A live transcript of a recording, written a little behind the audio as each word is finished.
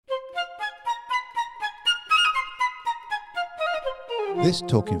This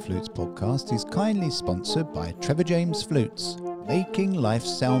Talking Flutes podcast is kindly sponsored by Trevor James Flutes, making life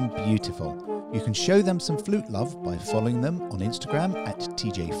sound beautiful. You can show them some flute love by following them on Instagram at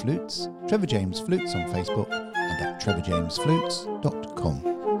TJ Flutes, Trevor James Flutes on Facebook, and at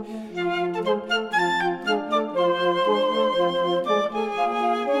trevorjamesflutes.com.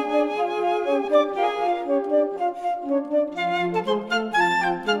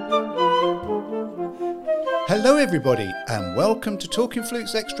 Hello everybody, and welcome to Talking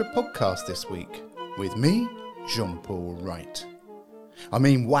Flutes Extra podcast this week, with me, Jean-Paul Wright. I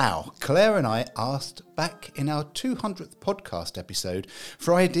mean, wow, Claire and I asked back in our 200th podcast episode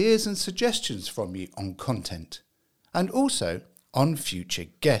for ideas and suggestions from you on content, and also on future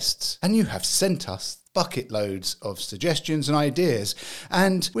guests. And you have sent us bucket loads of suggestions and ideas,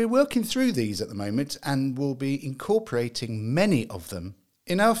 and we're working through these at the moment, and we'll be incorporating many of them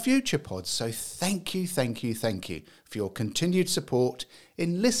in our future pods. So thank you for your continued support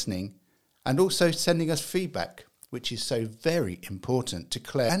in listening and also sending us feedback, which is so very important to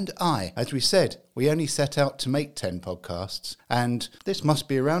Claire and I. As we said, we only set out to make 10 podcasts, and this must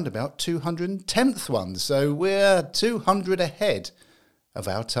be around about 210th one, so we're 200 ahead of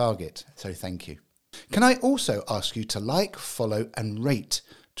our target. So thank you. Can I also ask you to like, follow and rate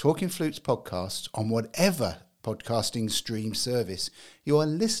Talking Flutes podcasts on whatever podcasting stream service you are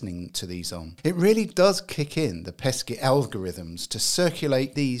listening to these on. It really does kick in the pesky algorithms to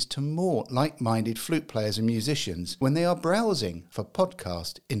circulate these to more like-minded flute players and musicians when they are browsing for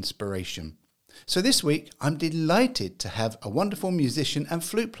podcast inspiration. So this week I'm delighted to have a wonderful musician and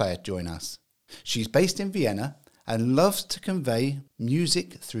flute player join us. She's based in Vienna and loves to convey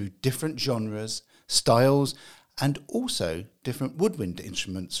music through different genres, styles and also different woodwind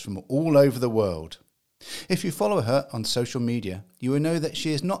instruments from all over the world. If you follow her on social media, you will know that she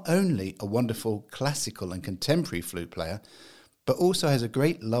is not only a wonderful classical and contemporary flute player, but also has a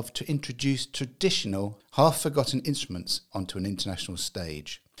great love to introduce traditional, half-forgotten instruments onto an international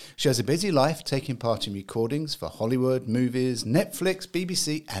stage. She has a busy life taking part in recordings for Hollywood, movies, Netflix,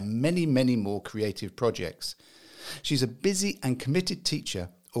 BBC, and many, many more creative projects. She's a busy and committed teacher,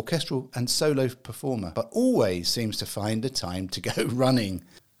 orchestral and solo performer, but always seems to find the time to go running.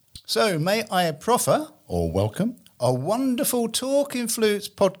 So may I proffer, or welcome, a wonderful Talking Flutes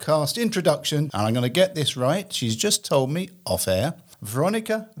podcast introduction, and I'm going to get this right, she's just told me off air,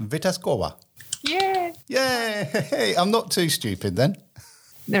 Veronika Witaskova. Yay! Yay! I'm not too stupid then.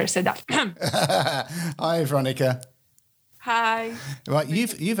 Never said that. Hi, Veronika. Hi. Right,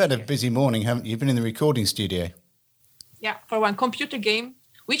 you've had a busy morning, haven't you? You've been in the recording studio. Yeah, for one computer game,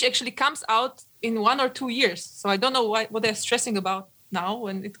 which actually comes out in 1 or 2 years. So I don't know what they're stressing about now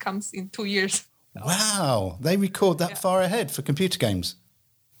when it comes in 2 years. Wow, they record that far ahead for computer games.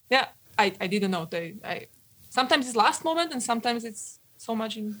 Yeah, I didn't know. Sometimes it's last moment and sometimes it's so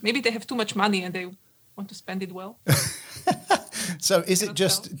much. Maybe they have too much money and they want to spend it well. So is it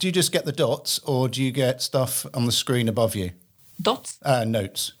just, do you just get the dots or do you get stuff on the screen above you? Dots?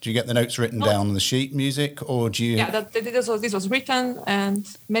 Notes. Do you get the notes written down on the sheet music or do you... Yeah, this was written and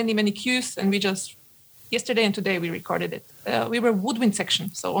many cues, and we just... Yesterday and today we recorded it. We were woodwind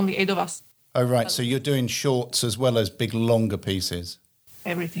section, so only 8 of us. Oh, right. So you're doing shorts as well as big, longer pieces?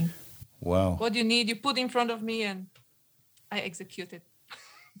 Everything. Wow. What you need, you put in front of me and I execute it.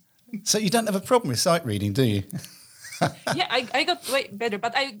 So you don't have a problem with sight reading, do you? Yeah, I got way better,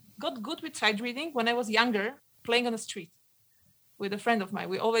 but I got good with sight reading when I was younger, playing on the street with a friend of mine.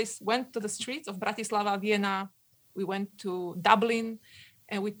 We always went to the streets of Bratislava, Vienna. We went to Dublin.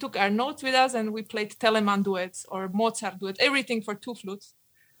 And we took our notes with us and we played Telemann duets or Mozart duets, everything for 2 flutes.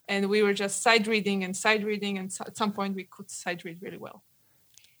 And we were just side reading. And at some point we could side read really well.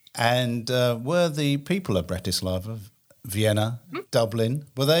 And were the people of Bratislava, Vienna, Dublin,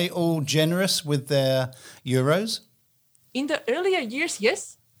 were they all generous with their euros? In the earlier years,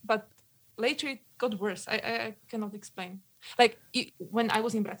 yes. But later it got worse. I cannot explain. When I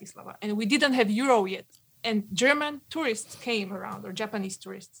was in Bratislava and we didn't have euro yet. And German tourists came around, or Japanese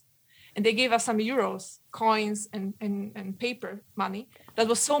tourists, and they gave us some euros, coins, and paper money. That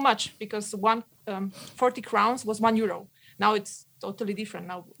was so much because 40 crowns was €1. Now it's totally different.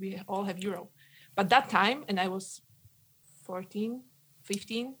 Now we all have euro. But that time, and I was 14,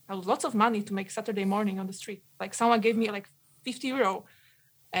 15, that was lots of money to make Saturday morning on the street. Like someone gave me like €50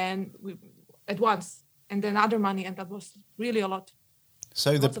 and at once, and then other money, and that was really a lot.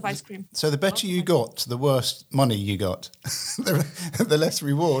 So lots of ice cream. So the better you got, the worse money you got, the less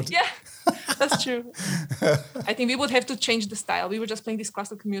reward. Yeah, that's true. I think we would have to change the style. We were just playing this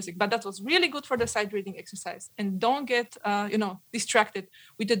classical music, but that was really good for the sight reading exercise. And don't get, distracted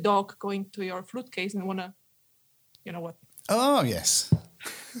with the dog going to your flute case and wanna, you know what? Oh, yes.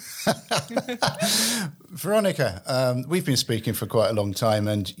 Veronica, we've been speaking for quite a long time,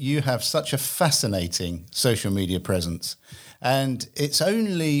 and you have such a fascinating social media presence. And it's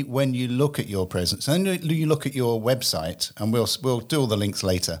only when you look at your presence, only you look at your website, and we'll do all the links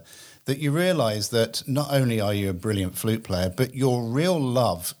later, that you realise that not only are you a brilliant flute player, but your real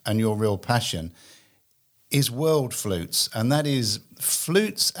love and your real passion is world flutes, and that is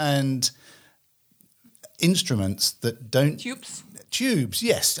flutes and instruments that don't... Tubes,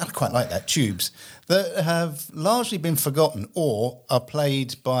 yes, I quite like that, tubes, that have largely been forgotten or are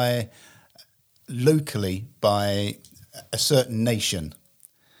played locally by a certain nation.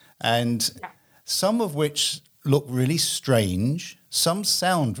 And some of which look really strange, some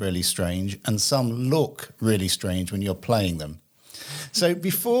sound really strange, and some look really strange when you're playing them. So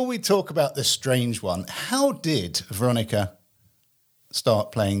before we talk about the strange one, how did Veronica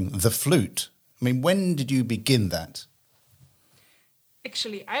start playing the flute? I mean, when did you begin that?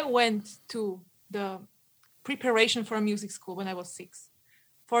 Actually, I went to the preparation for a music school when I was 6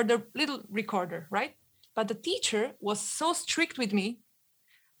 for the little recorder, right? But the teacher was so strict with me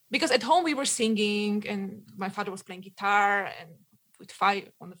because at home we were singing and my father was playing guitar and with fire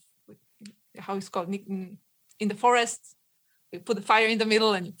how it's called, in the forest. We put the fire in the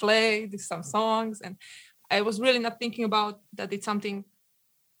middle and you play some songs. And I was really not thinking about that it's something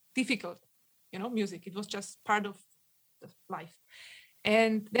difficult, music. It was just part of the life.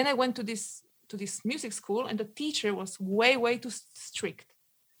 And then I went to this music school, and the teacher was way too strict.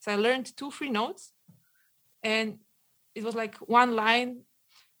 So I learned 2 free notes, and it was like one line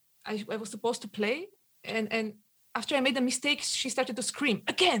I was supposed to play. And after I made a mistake, she started to scream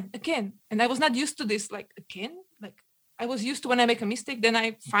again. And I was not used to this, like again. Like I was used to when I make a mistake, then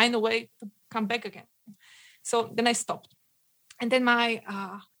I find a way to come back again. So then I stopped, and then my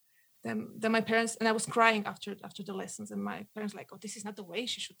parents, and I was crying after the lessons, and my parents like, oh, this is not the way,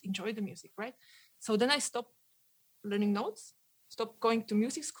 she should enjoy the music, right? So then I stopped learning notes, stopped going to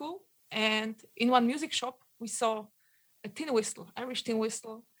music school, and in one music shop we saw a tin whistle, Irish tin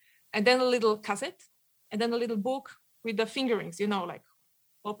whistle, and then a little cassette, and then a little book with the fingerings, like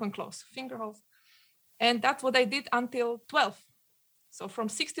open, close, finger holes. And that's what I did until 12. So from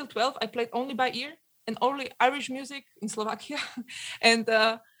 6 till 12, I played only by ear and only Irish music in Slovakia. And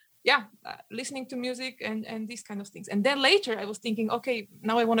listening to music and these kind of things. And then later I was thinking, okay,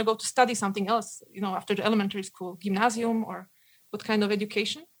 now I want to go to study something else, after the elementary school, gymnasium, or what kind of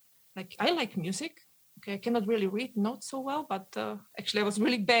education. Like, I like music. Okay, I cannot really read notes so well, but actually I was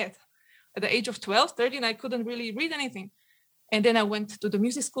really bad. At the age of 12, 13, I couldn't really read anything. And then I went to the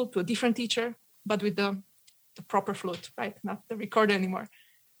music school to a different teacher, but with the proper flute, right? Not the recorder anymore.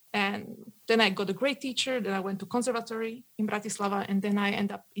 And then I got a great teacher. Then I went to conservatory in Bratislava, and then I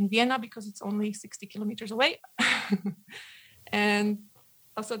end up in Vienna because it's only 60 kilometers away. And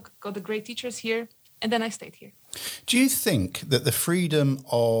also got the great teachers here. And then I stayed here. Do you think that the freedom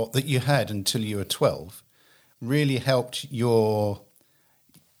that you had until you were 12 really helped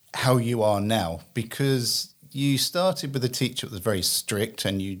how you are now? Because you started with a teacher that was very strict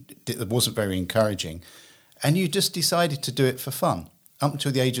and it wasn't very encouraging, and you just decided to do it for fun up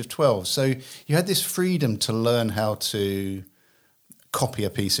until the age of 12. So you had this freedom to learn how to copy a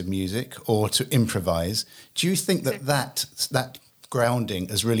piece of music or to improvise. Do you think that grounding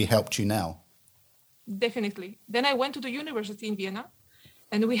has really helped you now? Definitely. Then I went to the university in Vienna,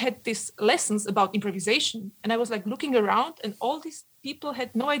 and we had these lessons about improvisation. And I was like looking around, and all these people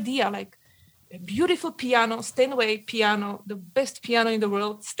had no idea, like a beautiful piano, Steinway piano, the best piano in the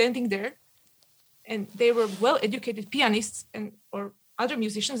world, standing there. And they were well-educated pianists or other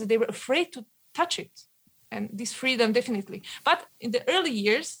musicians, and they were afraid to touch it. And this freedom, definitely. But in the early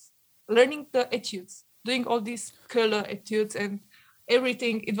years, learning the etudes, doing all these Köhler etudes and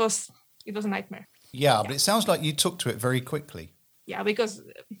everything, it was a nightmare. Yeah, but it sounds like you took to it very quickly. Yeah, because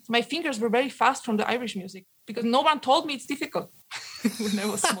my fingers were very fast from the Irish music, because no one told me it's difficult when I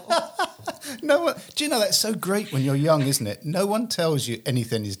was small. Do you know, that's so great when you're young, isn't it? No one tells you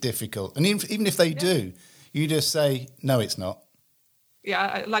anything is difficult. And even if they do, you just say, no, it's not.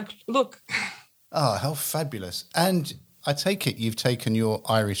 Yeah, look. Oh, how fabulous. And I take it you've taken your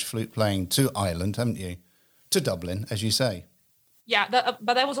Irish flute playing to Ireland, haven't you? To Dublin, as you say. Yeah,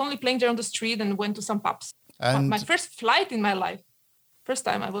 but I was only playing there on the street and went to some pubs. And my first flight in my life. First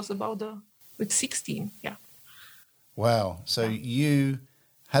time I was with 16, yeah. Wow. So you,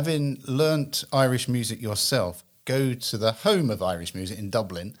 having learnt Irish music yourself, go to the home of Irish music in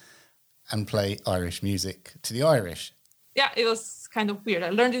Dublin and play Irish music to the Irish. Yeah, it was kind of weird. I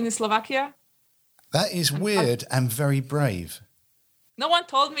learned it in Slovakia. That is weird and very brave. No one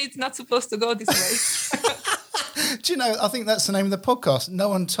told me it's not supposed to go this way. Do you know, I think that's the name of the podcast. No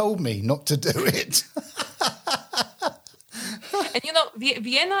one told me not to do it. And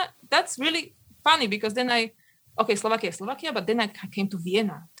Vienna, that's really funny because then Slovakia, but then I came to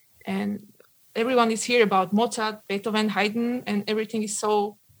Vienna and everyone is here about Mozart, Beethoven, Haydn, and everything is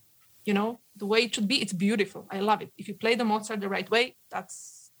so, the way it should be. It's beautiful. I love it. If you play the Mozart the right way,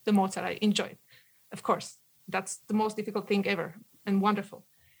 that's the Mozart. I enjoy it. Of course, that's the most difficult thing ever and wonderful.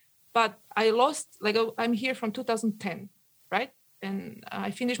 But I lost, I'm here from 2010, right? And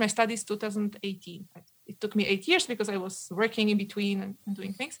I finished my studies 2018. It took me 8 years because I was working in between and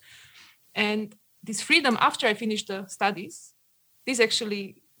doing things. And this freedom after I finished the studies, this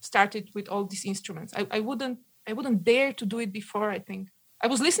actually started with all these instruments. I wouldn't dare to do it before, I think. I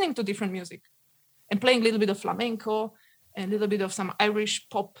was listening to different music and playing a little bit of flamenco and a little bit of some Irish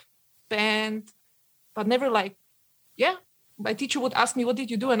pop band, but never my teacher would ask me, what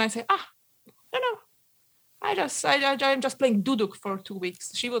did you do? And I say, no, I'm just playing duduk for 2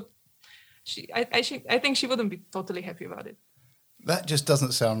 weeks. I think she wouldn't be totally happy about it. That just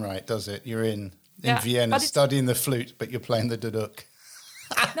doesn't sound right, does it? You're in Vienna studying the flute, but you're playing the duduk.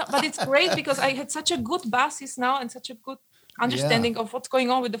 No, but it's great because I had such a good bassist now and such a good understanding of what's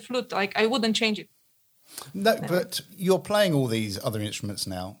going on with the flute. I wouldn't change it. No, but you're playing all these other instruments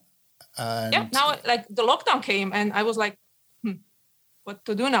now. And now the lockdown came and I was like, what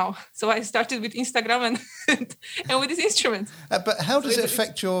to do now? So I started with Instagram and with these instruments. But how does it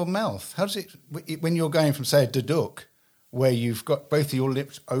affect your mouth? How does it, when you're going from, say, a duduk, where you've got both your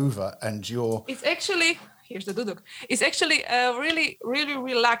lips over and your... It's actually, here's the duduk. It's actually really, really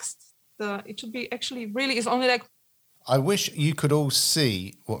relaxed. It should be actually really, it's only like... I wish you could all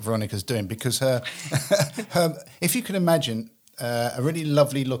see what Veronica's doing because her if you can imagine a really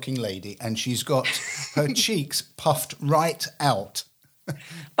lovely looking lady and she's got her cheeks puffed right out.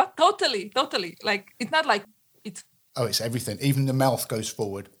 But totally. It's not like it's... Oh, it's everything. Even the mouth goes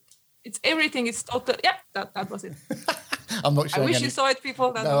forward. It's everything. It's total. Yeah, that was it. I'm not showing I wish you saw it,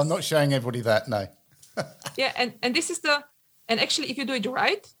 people. I'm not showing everybody that, no. Yeah, and this is and actually, if you do it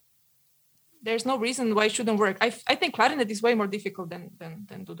right, there's no reason why it shouldn't work. I think clarinet is way more difficult than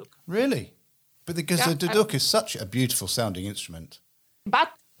duduk. Really? But because the duduk is such a beautiful sounding instrument. But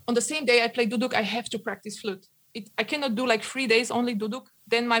on the same day I play duduk, I have to practice flute. I cannot do 3 days only duduk.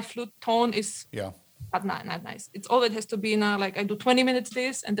 Then my flute tone is not nice. It's always has to be in I do 20 minutes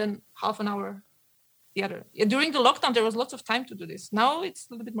this and then half an hour the other. Yeah, during the lockdown, there was lots of time to do this. Now it's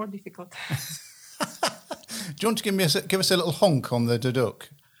a little bit more difficult. Do you want to give us a little honk on the duduk?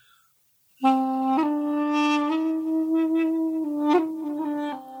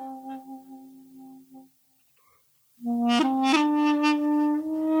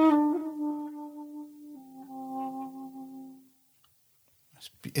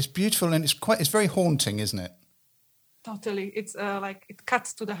 It's beautiful and it's very haunting, isn't it? Totally. It's it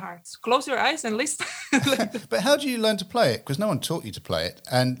cuts to the heart. Close your eyes and listen. But how do you learn to play it? Because no one taught you to play it.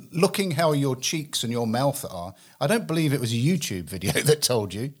 And looking how your cheeks and your mouth are, I don't believe it was a YouTube video that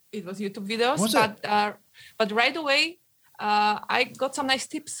told you. It was YouTube videos. Was it? But right away, I got some nice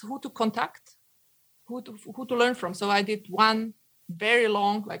tips who to contact, who to learn from. So I did one very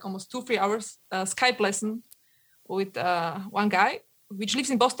long, almost 2-3 hours Skype lesson with one guy, which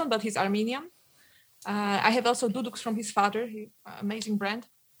lives in Boston, but he's Armenian. I have also duduks from his father, amazing brand.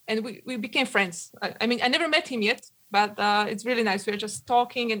 And we became friends. I never met him yet, but it's really nice. We're just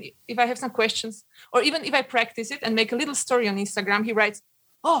talking. And if I have some questions, or even if I practice it and make a little story on Instagram, he writes,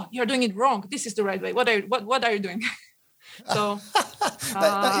 "Oh, you're doing it wrong. This is the right way. What are you doing?" So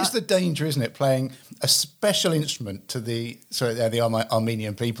that is the danger, isn't it? Playing a special instrument to the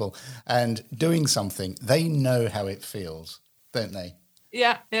Armenian people and doing something, they know how it feels, don't they?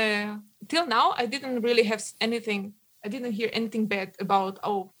 Yeah. Till now, I didn't really have anything. I didn't hear anything bad about,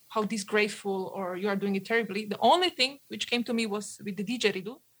 how disgraceful or you are doing it terribly. The only thing which came to me was with the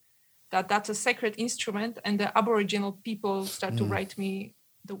didgeridoo, that's a sacred instrument, and the Aboriginal people start to write me,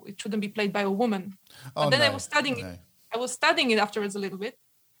 it shouldn't be played by a woman. But then I was studying it. I was studying it afterwards a little bit,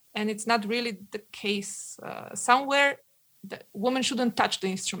 and it's not really the case. Somewhere, the woman shouldn't touch the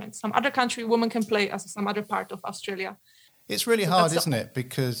instrument. Some other country, woman can play as some other part of Australia. It's really hard, isn't it?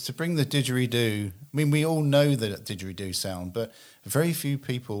 Because to bring the didgeridoo, we all know the didgeridoo sound, but very few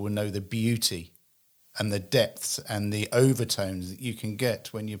people will know the beauty and the depths and the overtones that you can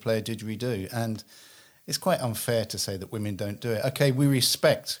get when you play a didgeridoo. And it's quite unfair to say that women don't do it. Okay, we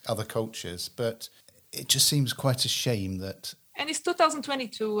respect other cultures, but it just seems quite a shame that... And it's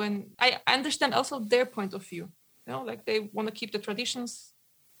 2022, and I understand also their point of view. They want to keep the traditions.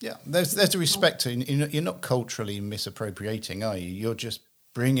 Yeah, there's a respect to, you're not culturally misappropriating, are you? You're just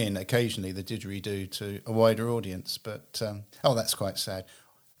bring in occasionally the didgeridoo to a wider audience. But, that's quite sad.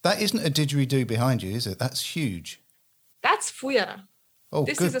 That isn't a didgeridoo behind you, is it? That's huge. That's fujara. Oh,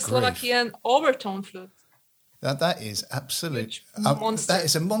 this good is a grief. Slovakian overtone flute. That is absolute. Monster. That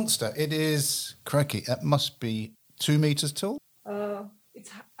is a monster. It is, crikey, that must be 2 meters tall. It's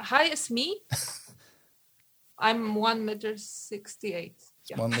high as me. I'm 1.68 meters.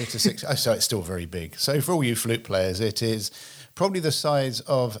 Yeah. 1.6 meters. Oh, so it's still very big. So for all you flute players, it is probably the size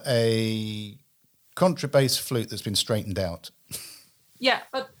of a contrabass flute that's been straightened out. Yeah,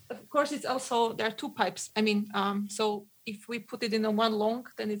 but of course it's also, there are 2 pipes. I mean, so if we put it in a one long,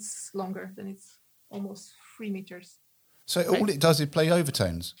 then it's longer. Then it's almost 3 meters. So all it does is play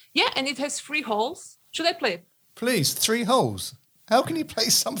overtones? Yeah, and it has 3 holes. Should I play it? Please, 3 holes. How can you play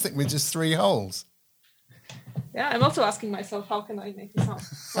something with just 3 holes? Yeah, I'm also asking myself, how can I make it sound?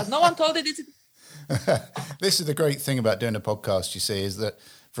 But no one told it. This is the great thing about doing a podcast, you see, is that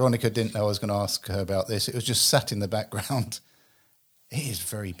Veronica didn't know I was going to ask her about this. It was just sat in the background. It is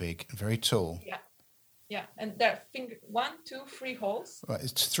very big and very tall. Yeah, and there are 1, 2, 3 holes. Right,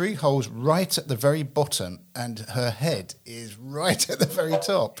 it's 3 holes right at the very bottom, and her head is right at the very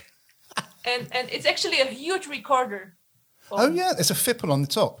top. And it's actually a huge recorder. Oh, yeah, there's a fipple on the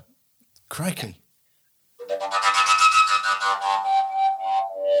top. Crikey.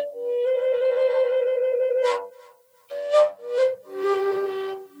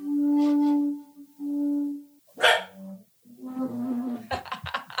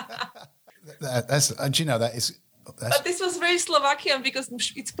 Do you know that is? But this was very Slovakian because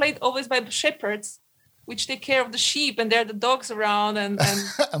it's played always by shepherds, which take care of the sheep, and there are the dogs around, and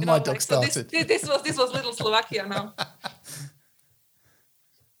and my dog started. So this was little Slovakia now.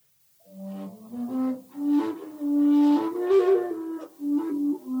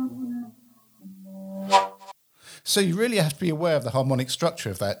 So you really have to be aware of the harmonic structure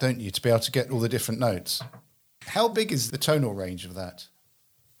of that, don't you, to be able to get all the different notes? How big is the tonal range of that?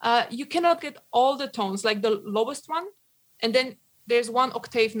 You cannot get all the tones, like the lowest one, and then there's 1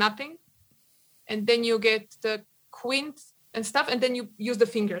 octave nothing, and then you get the quint and stuff, and then you use the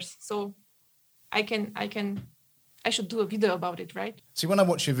fingers. So I should do a video about it, right? See, when I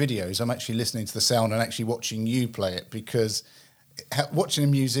watch your videos, I'm actually listening to the sound and actually watching you play it, because watching a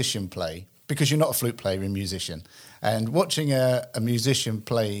musician play, because you're not a flute player, you're a musician, and watching a musician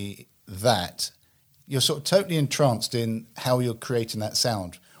play that, you're sort of totally entranced in how you're creating that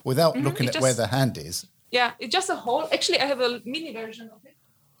sound without looking at where the hand is. Yeah, it's just a hole. Actually, I have a mini version of it.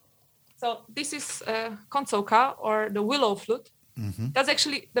 So this is koncoka, or the willow flute. Mm-hmm. That's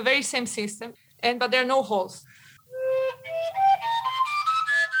actually the very same system, but there are no holes.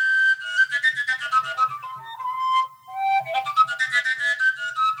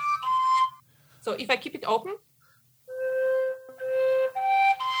 So if I keep it open,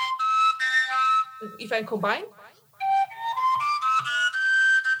 if I combine,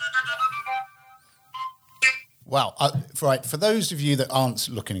 wow. Right, for those of you that aren't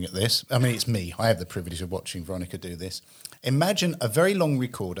looking at this, I mean, it's me. I have the privilege of watching Veronica do this. Imagine a very long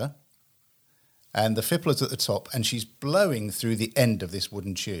recorder, and the fippler's at the top, and she's blowing through the end of this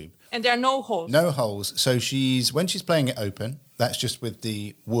wooden tube. And there are no holes. No holes. So when she's playing it open, that's just with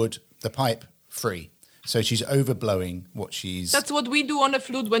the pipe free. So she's overblowing what she's... That's what we do on the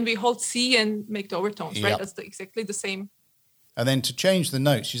flute when we hold C and make the overtones, right? Yep. That's exactly the same. And then to change the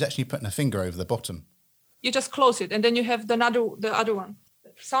notes, she's actually putting her finger over the bottom. You just close it, and then you have the other one.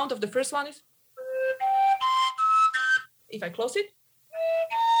 The sound of the first one is... If I close it...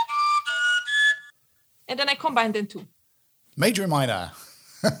 And then I combine them 2. Major and minor.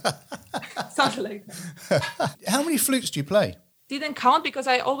 Something like that. How many flutes do you play? Didn't count because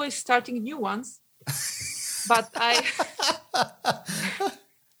I always starting new ones. But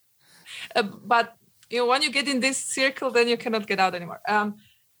but when you get in this circle, then you cannot get out anymore.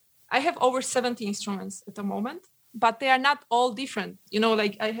 I have over 70 instruments at the moment, but they are not all different.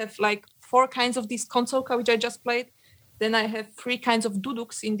 Like I have 4 kinds of this koncoka, which I just played. Then I have 3 kinds of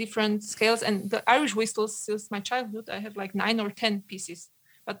duduks in different scales, and the Irish whistles since my childhood. I have 9 or 10 pieces,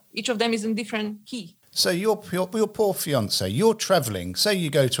 but each of them is in different key. So your poor fiance, you're travelling. Say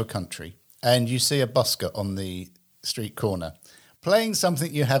you go to a country and you see a busker on the street corner playing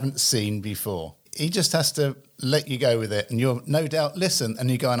something you haven't seen before. He just has to let you go with it, and you'll no doubt listen, and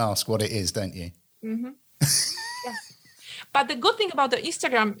you go and ask what it is, don't you? Mm-hmm. Yeah. But the good thing about the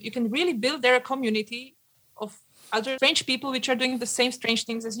Instagram, you can really build there a community of other strange people which are doing the same strange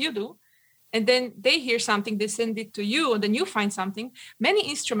things as you do. And then they hear something, they send it to you, and then you find something. Many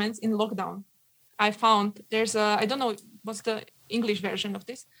instruments in lockdown, I found there's I don't know what's the English version of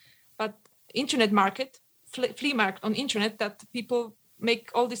this, but internet market, flea market on internet that people make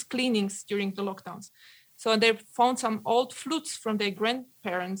all these cleanings during the lockdowns. So they found some old flutes from their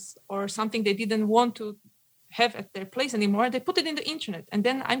grandparents or something they didn't want to have at their place anymore. They put it in the internet. And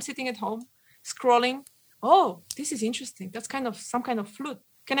then I'm sitting at home scrolling. Oh, this is interesting. That's kind of some kind of flute.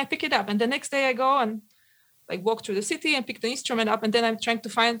 Can I pick it up? And the next day I go and like walk through the city and pick the instrument up. And then I'm trying to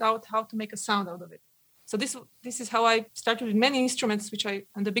find out how to make a sound out of it. So this is how I started with many instruments, which I,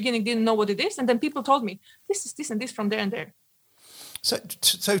 in the beginning, didn't know what it is. And then people told me, this is this and this from there and there.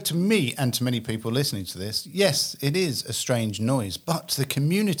 So to me and to many people listening to this, yes, it is a strange noise, but the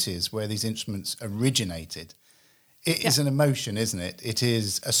communities where these instruments originated, it is an emotion, isn't it? It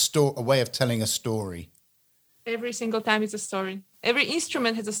is a way of telling a story. Every single time it's a story. Every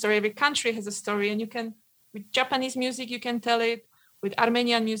instrument has a story. Every country has a story. And you can, with Japanese music, you can tell it. With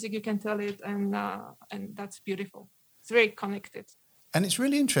Armenian music, you can tell it. And that's beautiful. It's very connected. And it's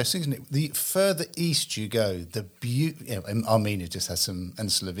really interesting, isn't it? The further east you go, Armenia just has some, and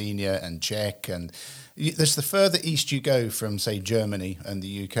Slovenia and Czech, and there's the further east you go from, say, Germany and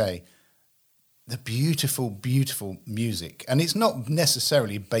the UK, the beautiful, beautiful music. And it's not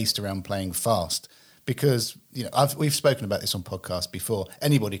necessarily based around playing fast, because we've spoken about this on podcasts before.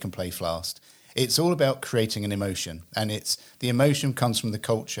 Anybody can play fast. It's all about creating an emotion, and the emotion comes from the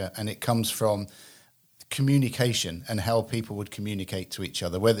culture, and it comes from communication and how people would communicate to each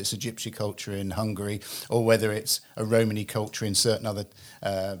other, whether it's a gypsy culture in Hungary or whether it's a Romani culture in certain other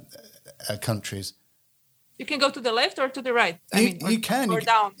countries. You can go to the left or to the right. You can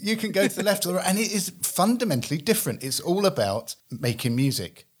down. You can go to the left or the right, and it is fundamentally different. It's all about making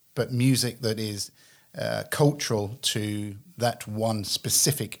music, but music that is cultural to that one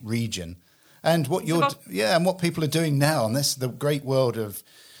specific region. And what what people are doing now, and this is the great world of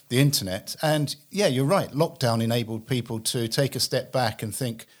the internet. And you're right. Lockdown enabled people to take a step back and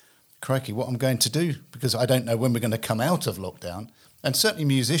think, crikey, what I'm going to do, because I don't know when we're going to come out of lockdown. And certainly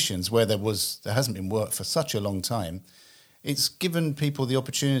musicians, where there hasn't been work for such a long time, it's given people the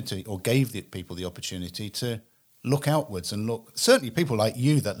opportunity, or gave the people the opportunity to look outwards and look. Certainly people like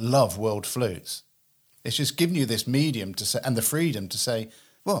you that love world flutes. It's just given you this medium to say, and the freedom to say,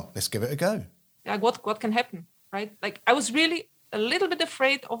 well, let's give it a go. Yeah, what can happen, right? Like I was really a little bit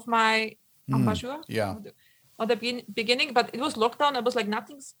afraid of my embouchure at the beginning, but it was lockdown. I was like,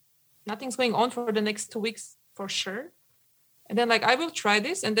 nothing's going on for the next 2 weeks for sure. And then like, I will try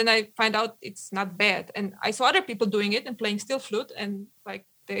this. And then I find out it's not bad. And I saw other people doing it and playing steel flute, and like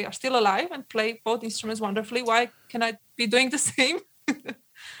they are still alive and play both instruments wonderfully. Why can I be doing the same?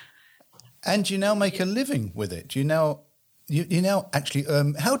 And you now make a living with it. You now actually,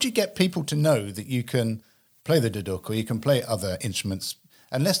 how do you get people to know that you can play the duduk or you can play other instruments,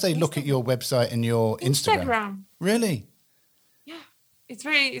 unless they look at your website and your Instagram? Really? Yeah, it's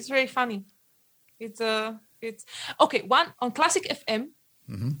very funny. It's okay. One on Classic FM,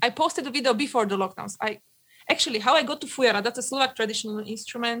 I posted a video before the lockdowns. How I got to fujara. That's a Slovak traditional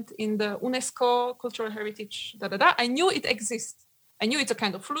instrument in the UNESCO Cultural Heritage. I knew it exists. I knew it's a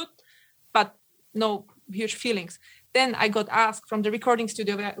kind of flute, but no huge feelings. Then I got asked from the recording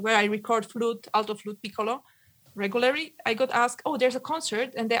studio where I record flute, alto flute, piccolo regularly. I got asked, there's a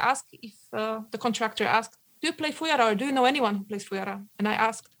concert. And they asked if the contractor asked, do you play fujara or do you know anyone who plays fujara? And I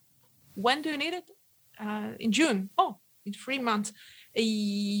asked, when do you need it? In June. Oh, in 3 months.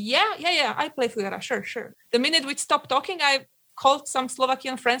 Yeah, I play fujara. Sure. The minute we stopped talking, I called some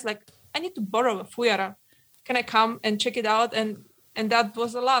Slovakian friends like, I need to borrow a fujara. Can I come and check it out? And that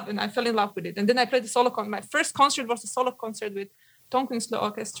was a love, and I fell in love with it. And then I played the solo concert. My first concert was a solo concert with Tonkünstler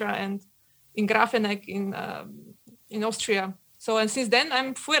Orchestra and in Grafenegg in Austria. So, and since then,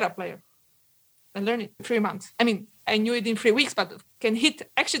 I'm fujara player. I learned it in 3 months. I knew it in 3 weeks, but can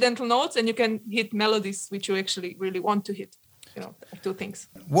hit accidental notes and you can hit melodies which you actually really want to hit. Two things.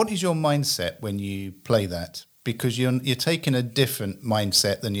 What is your mindset when you play that? Because you're taking a different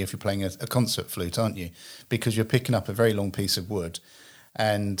mindset than if you're playing a concert flute, aren't you? Because you're picking up a very long piece of wood,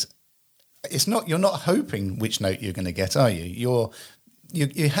 and you're not hoping which note you're going to get, are you?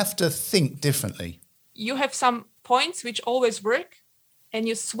 You have to think differently. You have some points which always work, and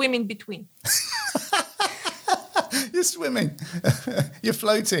you swim in between. You're swimming. You're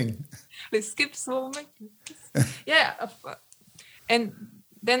floating. Let's skip swimming. Yeah, and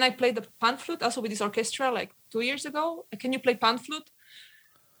then I played the pan flute also with this orchestra like 2 years ago. Can you play pan flute?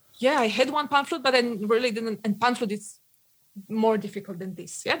 Yeah, I had one pan flute, but I really didn't. And pan flute is more difficult than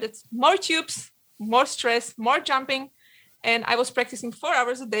this. Yeah, that's more tubes, more stress, more jumping. And I was practicing 4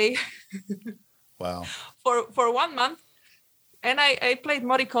 hours a day. Wow. For 1 month. And I played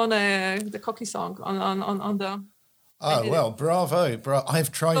Morricone, the Cocky song on the... Oh, well, bravo.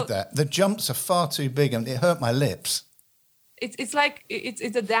 I've tried that. The jumps are far too big and it hurt my lips. it's like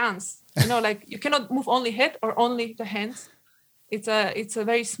it's a dance. Like you cannot move only head or only the hands. It's a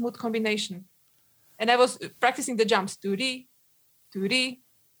very smooth combination. And I was practicing the jumps. Turi, turi,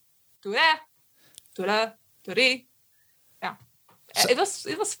 tura, tura, turi. Yeah. So-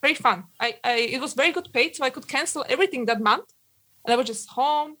 it was very fun. It was very good paid, so I could cancel everything that month. And I was just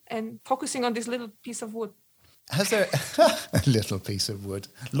home and focusing on this little piece of wood. Has there a little piece of wood?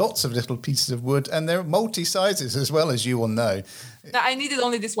 Lots of little pieces of wood, and they're multi sizes as well, as you will know. No, I needed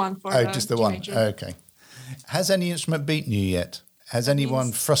only this one for. Just the G one. major. Okay. Has any instrument beaten you yet? Has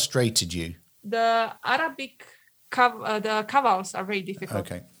anyone frustrated you? The Arabic the cavals are very difficult.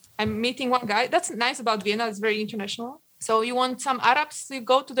 Okay. I'm meeting one guy. That's nice about Vienna. It's very international. So you want some Arabs, you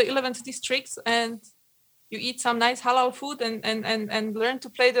go to the 11th districts and you eat some nice halal food and learn to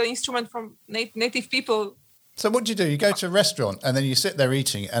play the instrument from native people. So what do? You go to a restaurant and then you sit there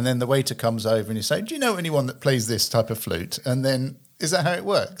eating, and then the waiter comes over and you say, "Do you know anyone that plays this type of flute?" And then is that how it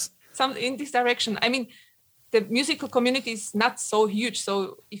works? Some in this direction. I mean, the musical community is not so huge.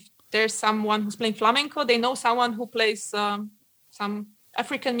 So if there's someone who's playing flamenco, they know someone who plays some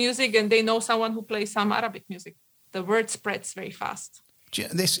African music, and they know someone who plays some Arabic music. The word spreads very fast.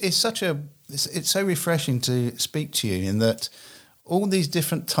 This is it's so refreshing to speak to you in that all these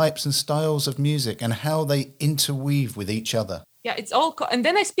different types and styles of music and how they interweave with each other. Yeah, it's all. And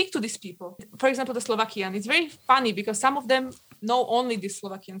then I speak to these people. For example, the Slovakian. It's very funny because some of them know only the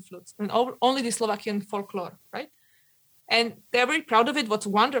Slovakian flutes and only the Slovakian folklore, right? And they're very proud of it. What's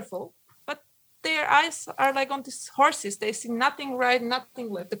wonderful. But their eyes are like on these horses. They see nothing right, nothing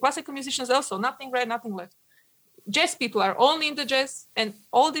left. The classical musicians also, nothing right, nothing left. Jazz people are only into jazz, and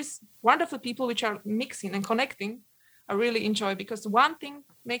all these wonderful people which are mixing and connecting, I really enjoy, because one thing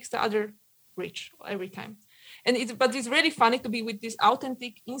makes the other rich every time. But it's really funny to be with these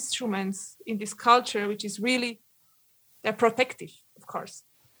authentic instruments in this culture, which is really, they're protective, of course.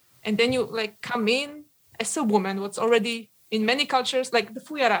 And then you like come in as a woman, what's already in many cultures, like the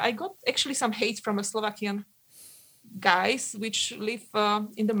fujara. I got actually some hate from a Slovakian guys which live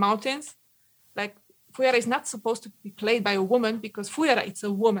in the mountains. Like, fujara is not supposed to be played by a woman because fujara, it's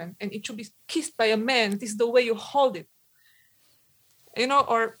a woman and it should be kissed by a man. This is the way you hold it.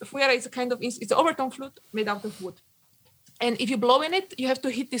 Or fujara is a kind of, it's an overtone flute made out of wood. And if you blow in it, you have to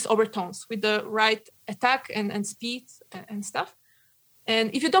hit these overtones with the right attack and speed and stuff.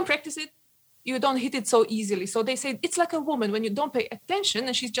 And if you don't practice it, you don't hit it so easily. So they say it's like a woman. When you don't pay attention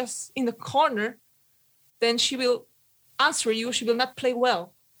and she's just in the corner, then she will answer you. She will not play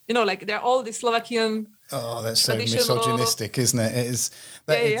well. Like they're all the Slovakian. Oh, that's so misogynistic, isn't it? It is.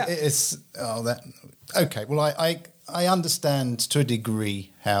 It is. Oh, that. Okay. Well, I understand to a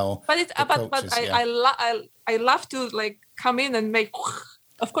degree how. But it's I love to like come in and make.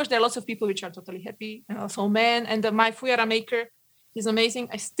 Of course, there are lots of people which are totally happy, and also men. And my fujara maker, he's amazing.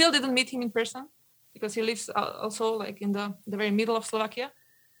 I still didn't meet him in person because he lives also like in the very middle of Slovakia.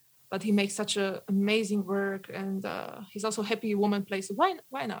 But he makes such an amazing work, and he's also happy woman plays.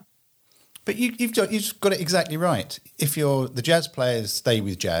 Why not? But you've got it exactly right. If the jazz players stay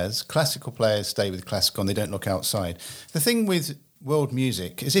with jazz, classical players stay with classical, and they don't look outside. The thing with world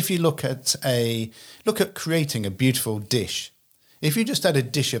music is if you look at creating a beautiful dish. If you just had a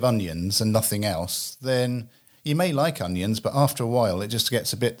dish of onions and nothing else, then you may like onions, but after a while it just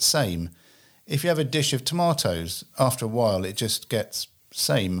gets a bit same. If you have a dish of tomatoes, after a while it just gets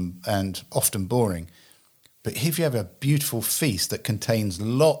same and often boring. But if you have a beautiful feast that contains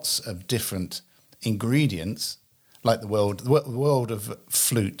lots of different ingredients, like the world of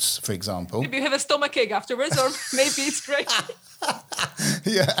flutes, for example. Maybe you have a stomachache afterwards, or maybe it's great.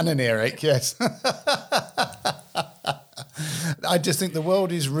 Yeah, and an earache, yes. I just think the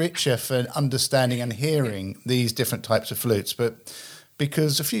world is richer for understanding and hearing these different types of flutes. But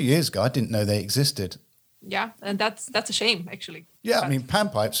because a few years ago, I didn't know they existed. Yeah, and that's a shame, actually. Yeah, I mean,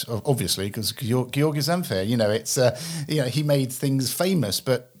 panpipes, obviously, because Georgi Zamfir, it's he made things famous.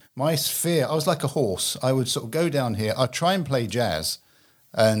 But my sphere, I was like a horse. I would sort of go down here. I'd try and play jazz,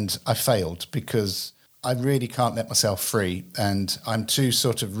 and I failed because I really can't let myself free, and I'm too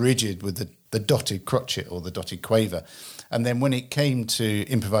sort of rigid with the dotted crotchet or the dotted quaver. And then when it came to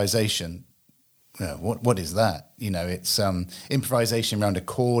improvisation, what is that? It's improvisation around a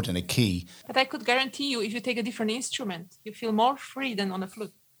chord and a key. But I could guarantee you, if you take a different instrument, you feel more free than on a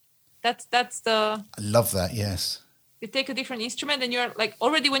flute. That's the. I love that. Yes. You take a different instrument, and you're like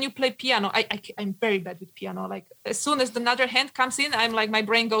already when you play piano. I'm very bad with piano. Like as soon as another hand comes in, I'm like my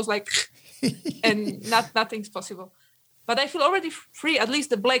brain goes like, and nothing's possible. But I feel already free. At least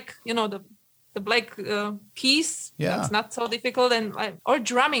the black, the black keys. Yeah. That's not so difficult, or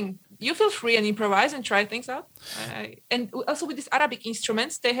drumming. you feel free and improvise and try things out. And also with these Arabic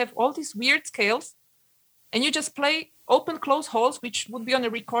instruments, they have all these weird scales, and you just play open, close holes, which would be on a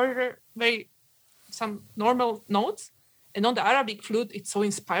recorder, some normal notes. And on the Arabic flute, it's so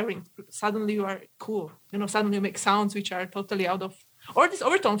inspiring. Suddenly you are cool. Suddenly you make sounds which are totally out of... Or this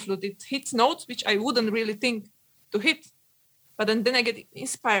overtone flute, it hits notes which I wouldn't really think to hit. But then I get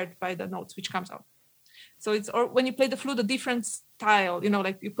inspired by the notes which comes out. So or when you play the flute, a different style,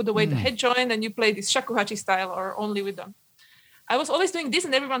 like you put away the head joint and you play this shakuhachi style or only with them. I was always doing this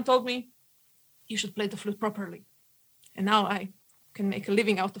and everyone told me, you should play the flute properly. And now I can make a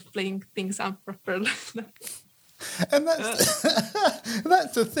living out of playing things improperly. And that's,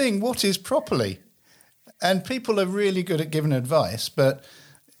 that's the thing, what is properly? And people are really good at giving advice, but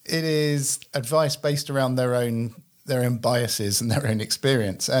it is advice based around their own biases and their own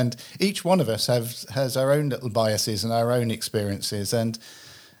experience. And each one of us has our own little biases and our own experiences. And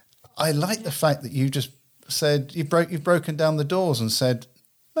I like the fact that you just said, you've broken down the doors and said,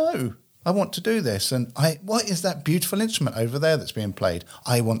 no, I want to do this. And what is that beautiful instrument over there that's being played?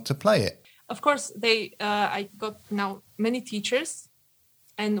 I want to play it. Of course, I got now many teachers.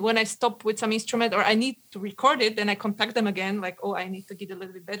 And when I stop with some instrument or I need to record it, then I contact them again, like, oh, I need to get a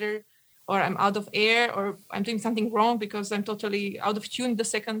little bit better, or I'm out of air, or I'm doing something wrong because I'm totally out of tune the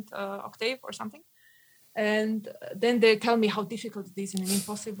second octave or something. And then they tell me how difficult it is and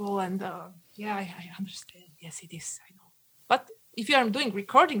impossible. And I understand. Yes, it is. I know. But if you are doing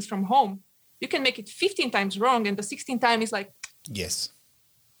recordings from home, you can make it 15 times wrong. And the 16th time is like... Yes.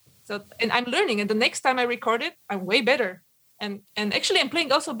 So, and I'm learning. And the next time I record it, I'm way better. And actually, I'm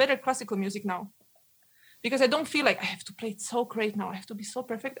playing also better classical music now. Because I don't feel like I have to play it so great now. I have to be so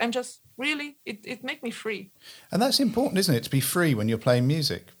perfect. I'm just really, it makes me free. And that's important, isn't it? To be free when you're playing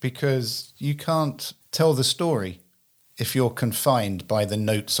music, because you can't tell the story if you're confined by the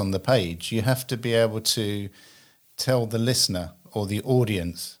notes on the page. You have to be able to tell the listener or the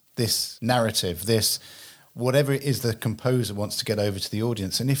audience this narrative, this whatever it is the composer wants to get over to the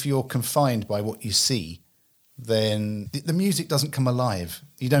audience. And if you're confined by what you see, then the music doesn't come alive.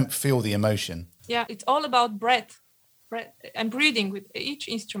 You don't feel the emotion. Yeah, it's all about breath. I'm breathing with each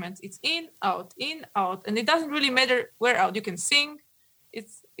instrument. It's in, out, and it doesn't really matter where out. You can sing.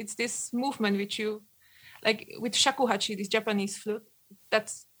 It's this movement which you, like with shakuhachi, this Japanese flute.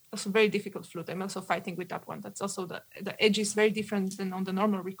 That's also very difficult flute. I'm also fighting with that one. That's also the edge is very different than on the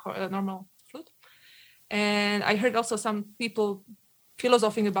normal flute. And I heard also some people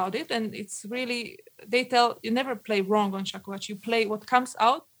philosophing about it, and it's really, they tell you never play wrong on shakuhachi. You play what comes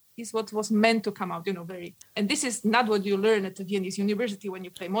out is what was meant to come out, and this is not what you learn at the Viennese University when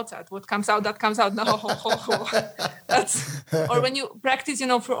you play Mozart. What comes out, that comes out. No, that's, or when you practice,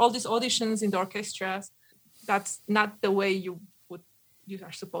 for all these auditions in the orchestras, that's not the way you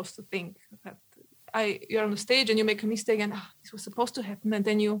are supposed to think. That you're on the stage and you make a mistake and this was supposed to happen, and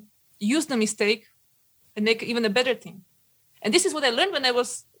then you use the mistake and make even a better thing. And this is what I learned when I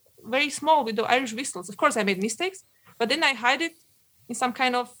was very small with the Irish whistles. Of course, I made mistakes, but then I hide it in some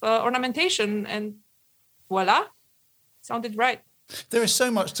kind of ornamentation, and voila, sounded right. There is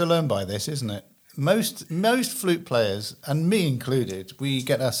so much to learn by this, isn't it? Most flute players, and me included, we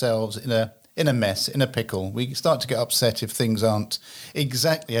get ourselves in a mess, in a pickle. We start to get upset if things aren't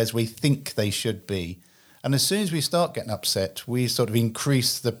exactly as we think they should be. And as soon as we start getting upset, we sort of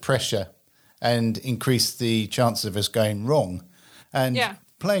increase the pressure and increase the chances of us going wrong. And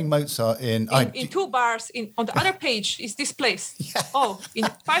playing Mozart in 2 bars, on the other page is this place. Yeah. Oh, in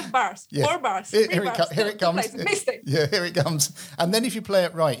 5 bars, 4 bars, 3 bars. Here it comes. Mistake. Yeah, here it comes. And then if you play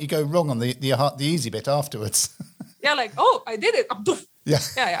it right, you go wrong on the easy bit afterwards. Yeah, like, I did it.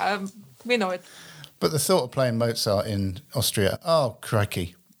 Yeah, we know it. But the thought of playing Mozart in Austria, oh,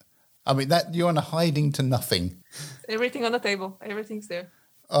 crikey. I mean, that you're on a hiding to nothing. Everything on the table. Everything's there.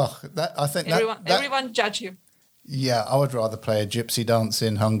 Oh, I think everyone judge you. Yeah, I would rather play a gypsy dance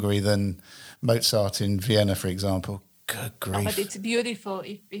in Hungary than Mozart in Vienna, for example. Good grief. But it's beautiful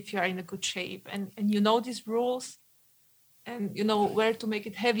if you are in a good shape and you know these rules and you know where to make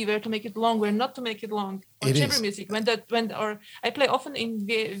it heavy, where to make it long, where not to make it long. Or it chamber is. music. I play often in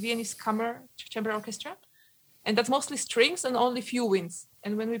Viennese chamber orchestra, and that's mostly strings and only few winds.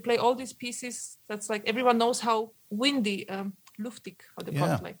 And when we play all these pieces, that's like everyone knows how windy, luftig, how they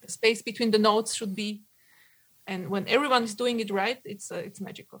call it, like the space between the notes should be. And when everyone is doing it right, it's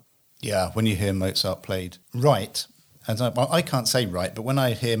magical. Yeah, when you hear Mozart played right, and I can't say right, but when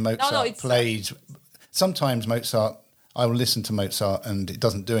I hear Mozart played, sometimes Mozart, I will listen to Mozart and it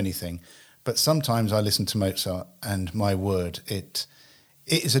doesn't do anything. But sometimes I listen to Mozart and my word, it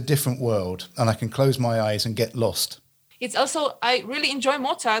is a different world, and I can close my eyes and get lost. It's also, I really enjoy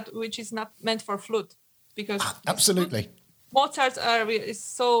Mozart, which is not meant for flute, because Absolutely. Mozart's is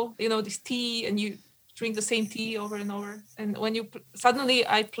so, this tea, and you drink the same tea over and over. And when you suddenly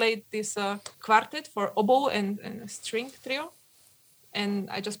I played this quartet for oboe and a string trio, and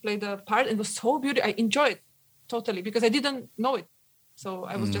I just played the part, and it was so beautiful. I enjoyed it totally because I didn't know it, so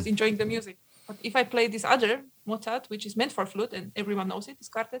I was just enjoying the music. But if I play this other Mozart, which is meant for flute, and everyone knows it, this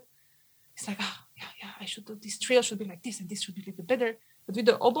quartet, it's like, I should do this trio should be like this, and this should be a little bit better. But with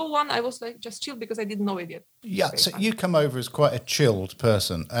the oboe one, I was like just chill because I didn't know it yet. Yeah, so you come over as quite a chilled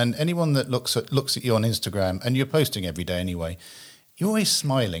person, and anyone that looks at you on Instagram, and you're posting every day anyway, you're always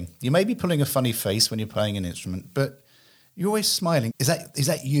smiling. You may be pulling a funny face when you're playing an instrument, but you're always smiling. Is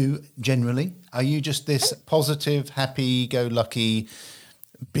that you generally? Are you just this positive, happy-go-lucky,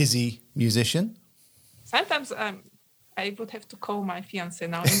 busy musician? Sometimes I would have to call my fiance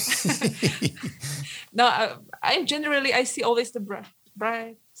now. No, I see always the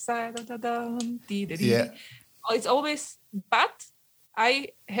bright side of the dawn. Yeah. It's always, but I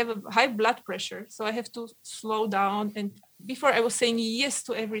have a high blood pressure, so I have to slow down. And before I was saying yes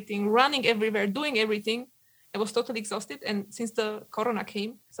to everything, running everywhere, doing everything. I was totally exhausted. And since the corona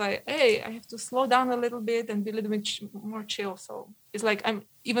came, so I have to slow down a little bit and be a little bit more chill. So it's like I'm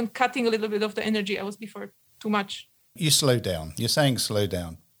even cutting a little bit of the energy I was before too much. You slow down. You're saying slow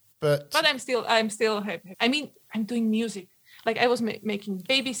down. But I'm still happy. I mean, I'm doing music. Like I was making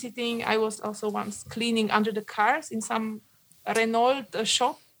babysitting. I was also once cleaning under the cars in some Renault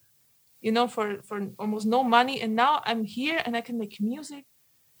shop, for almost no money. And now I'm here and I can make music.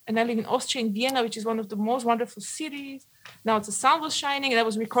 And I live in Austria, in Vienna, which is one of the most wonderful cities. Now the sun was shining and I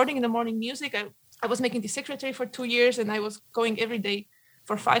was recording in the morning music. I was making the secretary for 2 years, and I was going every day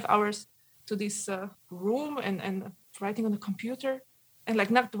for 5 hours to this room and writing on the computer, and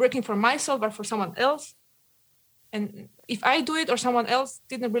like not working for myself, but for someone else. And if I do it or someone else,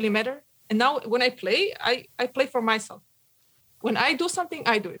 didn't really matter. And now when I play, I play for myself. When I do something,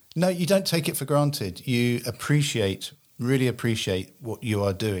 I do it. No, you don't take it for granted. You really appreciate what you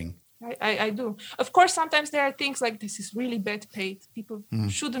are doing. I do. Of course, sometimes there are things like this is really bad paid. People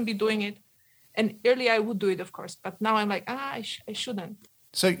shouldn't be doing it. And earlier I would do it, of course. But now I'm like, I shouldn't.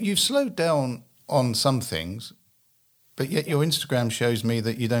 So you've slowed down on some things, but yet your Instagram shows me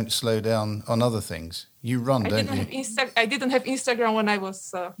that you don't slow down on other things. You run, don't you? I didn't have Instagram when I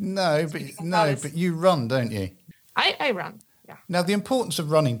was... but you run, don't you? I run, yeah. Now, the importance of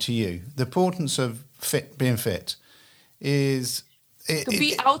running to you, the importance of being fit is... To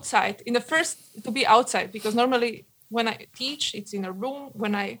be outside, to be outside, because normally when I teach, it's in a room.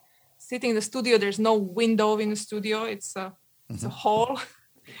 When I sit in the studio, there's no window in the studio. It's a hall.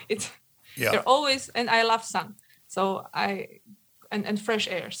 They're always, and I love sun. So and fresh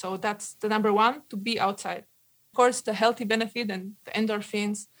air. So that's the number one, to be outside. Of course, the healthy benefit and the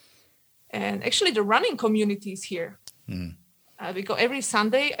endorphins. And actually the running community is here. We go every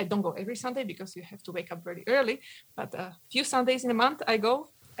Sunday. I don't go every Sunday because you have to wake up very early. But a few Sundays in a month I go.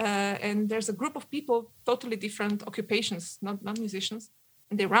 And there's a group of people, totally different occupations, not musicians.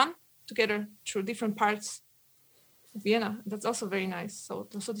 And they run together through different parts of Vienna. That's also very nice. So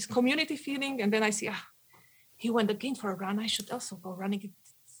this community feeling. And then I see, he went again for a run. I should also go running it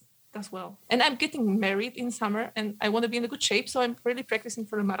as well. And I'm getting married in summer and I want to be in a good shape. So I'm really practicing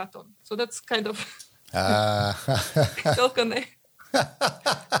for a marathon. So that's kind of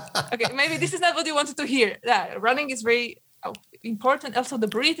okay, maybe this is not what you wanted to hear. Yeah, running is very important. Also the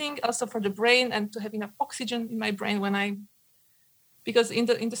breathing, also for the brain, and to have enough oxygen in my brain because in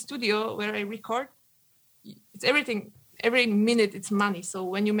the studio where I record, it's everything. Every minute it's money. So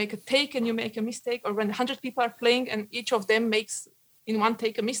when you make a take and you make a mistake, or when 100 people are playing and each of them makes in one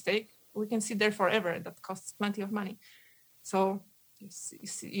take a mistake, we can sit there forever. That costs plenty of money. So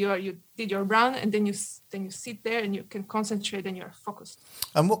you did your run, and then you sit there and you can concentrate and you're focused.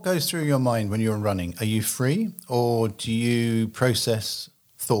 And what goes through your mind when you're running? Are you free, or do you process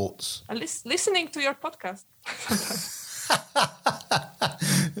thoughts? Listening to your podcast.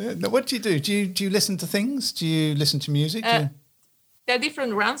 What do you do? Do you listen to things? Do you listen to music? There are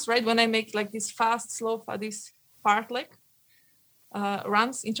different runs, right? When I make like this fast, slow, this fartlek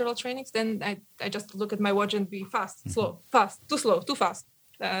runs, interval trainings, then I just look at my watch and be fast, slow, fast, too slow, too fast.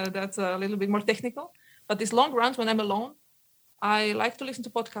 That's a little bit more technical. But these long runs, when I'm alone, I like to listen to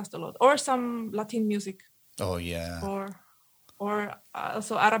podcasts a lot, or some Latin music. Oh yeah. Or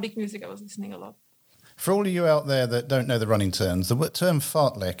also Arabic music. I was listening a lot. For all of you out there that don't know the running terms, the term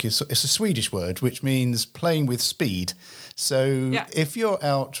fartlek is a Swedish word which means playing with speed. So if you're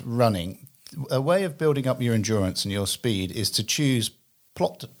out running, a way of building up your endurance and your speed is to choose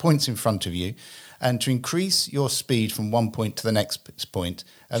plot points in front of you and to increase your speed from one point to the next point.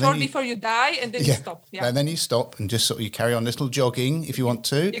 And Short then before you die, and then you stop. Yeah. And then you stop and just sort of you carry on little jogging if you want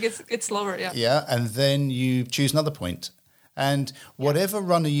to. You get slower, yeah. Yeah, and then you choose another point. And whatever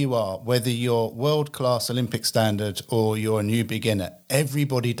runner you are, whether you're world-class Olympic standard or you're a new beginner,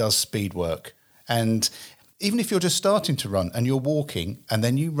 everybody does speed work. And even if you're just starting to run and you're walking and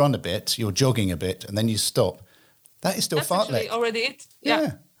then you run a bit, you're jogging a bit and then you stop, that is still That's fartlek. actually already it.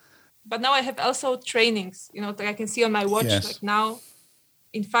 Yeah. But now I have also trainings, that I can see on my watch, like now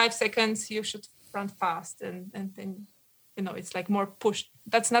in 5 seconds you should run fast and then, it's like more pushed.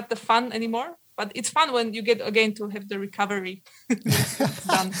 That's not the fun anymore. But it's fun when you get, again, to have the recovery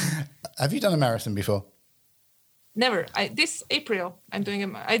done. Have you done a marathon before? Never. This April, I'm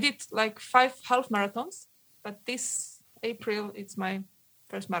doing I did like 5 half marathons, but this April, it's my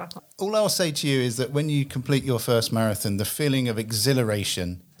first marathon. All I'll say to you is that when you complete your first marathon, the feeling of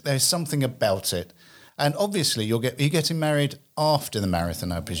exhilaration, there's something about it. And obviously, you're getting married after the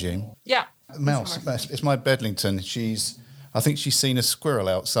marathon, I presume. Yeah. Mouse, it's my Bedlington. I think she's seen a squirrel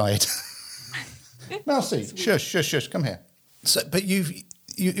outside. Mousy, shush, come here. So, but you're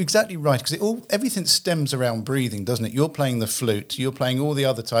exactly right, because everything stems around breathing, doesn't it? You're playing the flute, you're playing all the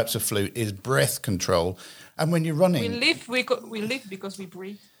other types of flute, is breath control. And when you're running... We live because we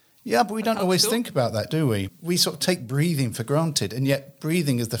breathe. Yeah, but we don't always think about that, do we? We sort of take breathing for granted, and yet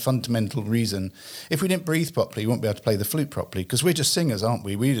breathing is the fundamental reason. If we didn't breathe properly, we won't be able to play the flute properly, because we're just singers, aren't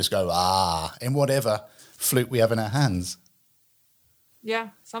we? We just go, in whatever flute we have in our hands. Yeah,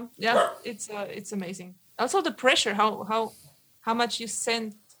 it's amazing. Also the pressure, how much you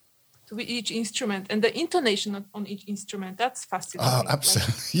send to each instrument and the intonation on each instrument. That's fascinating. Oh,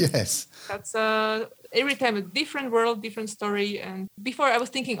 absolutely, yes. That's every time a different world, different story. And before I was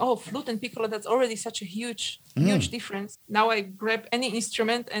thinking, flute and piccolo, that's already such a huge difference. Now I grab any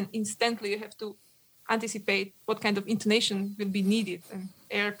instrument and instantly you have to anticipate what kind of intonation will be needed and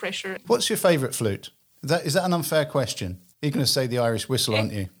air pressure. What's your favourite flute? Is that an unfair question? You're going to say the Irish whistle,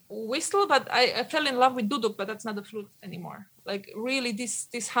 aren't you? Whistle, but I fell in love with duduk, but that's not a flute anymore. Like really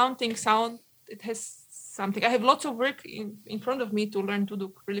this haunting sound, it has something. I have lots of work in front of me to learn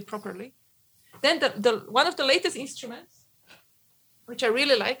duduk really properly. Then the one of the latest instruments, which I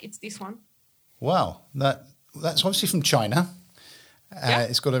really like, it's this one. Wow, that's obviously from China.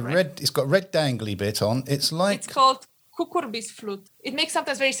 It's got a red dangly bit on. It's called kukurbis flute. It makes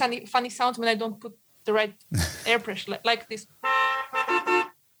sometimes very funny sounds when I don't put the right air pressure, like this.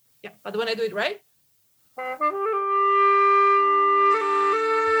 Yeah, but when I do it right.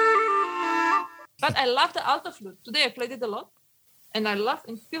 But I love the alto flute. Today I played it a lot. And I love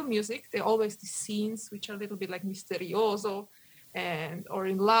in film music, there are always these scenes which are a little bit like misterioso or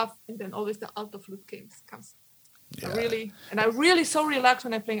in love. And then always the alto flute comes. Yeah. I'm really so relaxed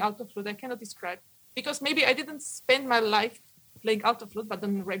when I'm playing alto flute. I cannot describe. Because maybe I didn't spend my life playing alto flute, but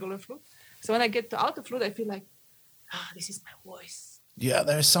on regular flute. So when I get to alto flute, I feel like, this is my voice. Yeah,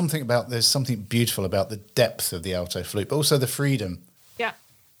 there's something beautiful about the depth of the alto flute, but also the freedom. Yeah.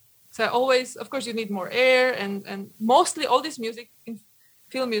 So always, of course, you need more air, and mostly all this music, in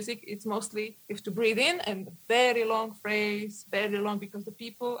film music, it's mostly you have to breathe in and a very long phrase, very long, because the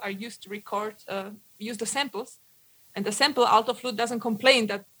people are used to use the samples, and the sample alto flute doesn't complain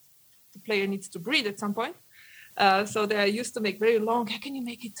that the player needs to breathe at some point. So they are used to make very long. How can you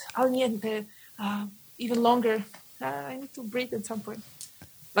make it al-niente, even longer? I need to breathe at some point.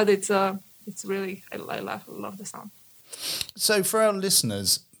 But it's really, I love the sound. So for our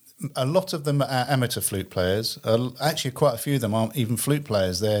listeners, a lot of them are amateur flute players. Actually, quite a few of them aren't even flute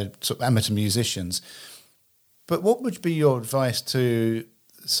players. They're sort of amateur musicians. But what would be your advice to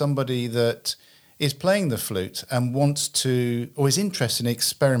somebody that is playing the flute and wants to, or is interested in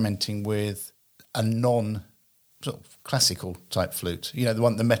experimenting with a sort of classical type flute,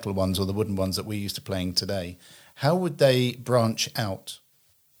 the metal ones or the wooden ones that we're used to playing today? How would they branch out?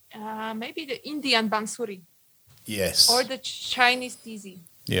 Maybe the Indian bansuri. Yes. Or the Chinese tizi.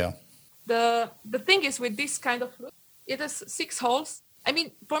 Yeah. The thing is with this kind of flute, it has 6 holes. I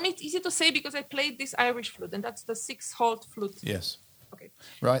mean, for me it's easy to say because I played this Irish flute, and that's the 6-hole flute. Yes. Okay.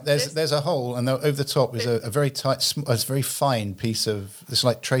 Right. There's a hole, and over the top is a very tight, a very fine piece of it's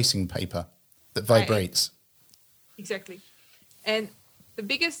like tracing paper that vibrates. Exactly. And the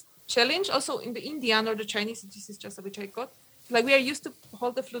biggest challenge also in the Indian or the Chinese, this is just which I got, like we are used to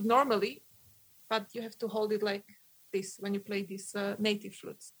hold the flute normally, but you have to hold it like this when you play these native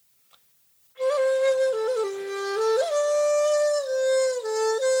flutes.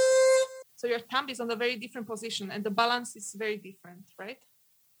 So your thumb is on a very different position and the balance is very different, right?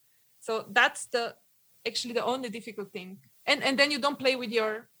 So that's actually the only difficult thing. And then you don't play with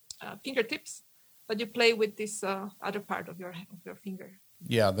your fingertips. but you play with this other part of your finger.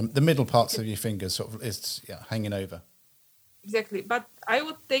 Yeah, the middle parts of your fingers sort of is hanging over. Exactly, but I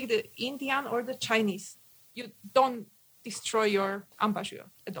would take the Indian or the Chinese. You don't destroy your embouchure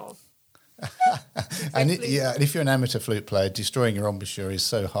at all. And if you're an amateur flute player, destroying your embouchure is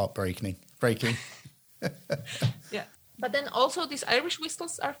so heartbreaking. Yeah, but then also these Irish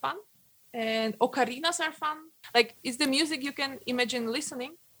whistles are fun, and ocarinas are fun. Like, it's the music you can imagine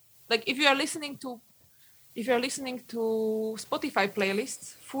listening. Like, if you are listening to Spotify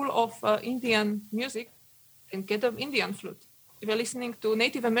playlists full of Indian music, then get an Indian flute. If you're listening to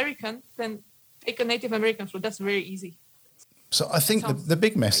Native American, then take a Native American flute. That's very easy. So I think the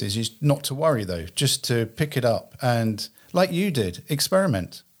big message is not to worry, though, just to pick it up and, like you did,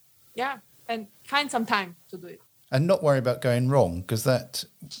 experiment. Yeah, and find some time to do it. And not worry about going wrong, because that,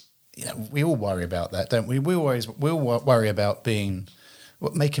 we all worry about that, don't we? We'll worry about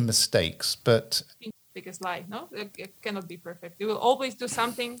making mistakes, but... Biggest lie, no? It cannot be perfect. You will always do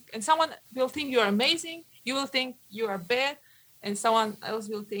something, and someone will think you are amazing, you will think you are bad, and someone else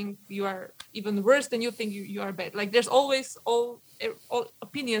will think you are even worse than you think you are bad. Like, there's always all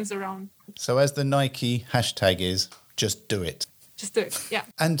opinions around. So as the Nike hashtag is, just do it. Just do it, yeah.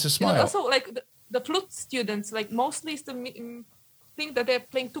 And to smile. Also, like, the flute students, like, mostly is the think that they're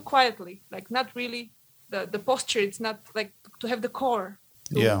playing too quietly. Like, not really the posture. It's not, like, to have the core.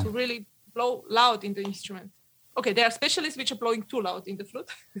 To really blow loud in the instrument. Okay, there are specialists which are blowing too loud in the flute.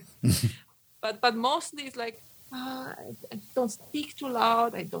 but mostly it's like, I don't speak too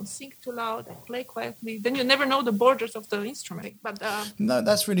loud, I don't sing too loud, I play quietly. Then you never know the borders of the instrument. But no,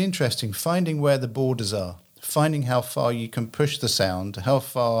 that's really interesting. Finding where the borders are, finding how far you can push the sound, how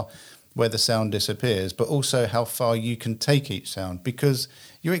far where the sound disappears, but also how far you can take each sound. Because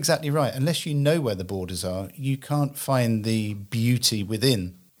you're exactly right. Unless you know where the borders are, you can't find the beauty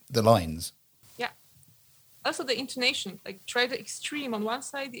within the lines. Yeah. Also the intonation, like, try the extreme on one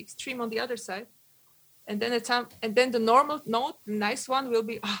side, the extreme on the other side. And then the normal note, the nice one, will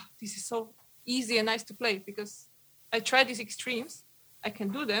be, this is so easy and nice to play, because I try these extremes, I can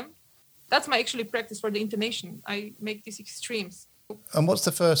do them. That's my actually practice for the intonation. I make these extremes. And what's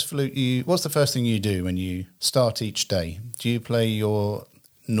the first thing you do when you start each day? Do you play your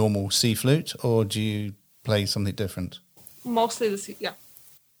normal C flute, or do you play something different? Mostly the C, yeah.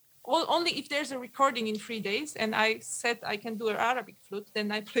 Only if there's a recording in 3 days and I said I can do an Arabic flute,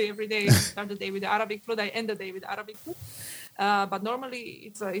 then I play every day. I start the day with the Arabic flute, I end the day with the Arabic flute. But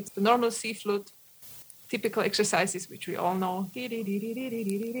normally it's the normal C flute, typical exercises which we all know.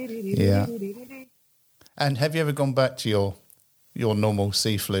 Yeah. And have you ever gone back to your normal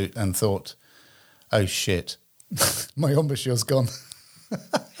C flute and thought, oh shit, my embouchure's gone?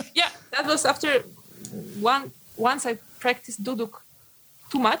 Yeah, that was after once I practiced duduk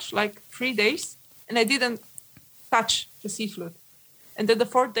too much, like 3 days, and I didn't touch the C flute. And then the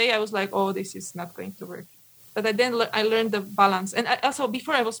 4th day I was like, oh, this is not going to work. But I learned the balance. And also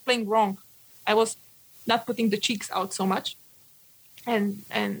before I was playing wrong. I was not putting the cheeks out so much. And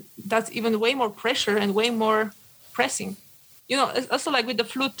that's even way more pressure and way more pressing. It's also like with the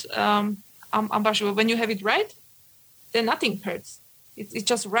flute embouchure, when you have it right, then nothing hurts. It's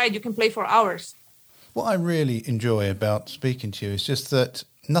just right. You can play for hours. What I really enjoy about speaking to you is just that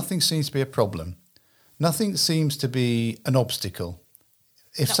nothing seems to be a problem. Nothing seems to be an obstacle.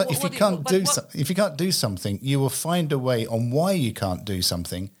 If you can't do something, you will find a way on why you can't do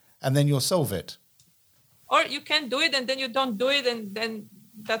something, and then you'll solve it. Or you can do it and then you don't do it, and then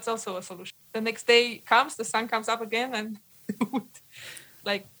that's also a solution. The next day comes, the sun comes up again, and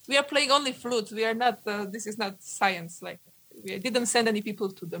like, we are playing only flutes. We are not. This is not science. Like, we didn't send any people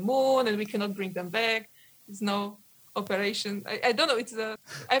to the moon, and we cannot bring them back. There's no operation. I don't know.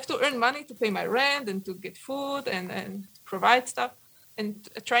 I have to earn money to pay my rent and to get food and provide stuff, and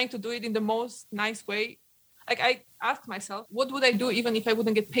trying to do it in the most nice way. Like, I asked myself, what would I do even if I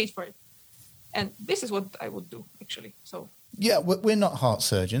wouldn't get paid for it? And this is what I would do, actually. So. Yeah, we're not heart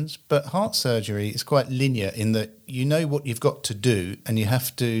surgeons, but heart surgery is quite linear in that you know what you've got to do and you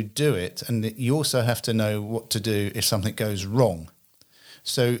have to do it, and you also have to know what to do if something goes wrong.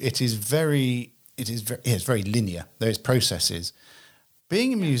 So it's very linear. There's processes.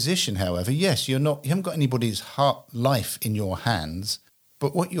 Being a musician, however, yes, you haven't got anybody's life in your hands,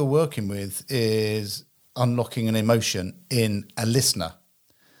 but what you're working with is unlocking an emotion in a listener.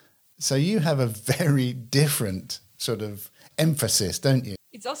 So you have a very different sort of emphasis, don't you?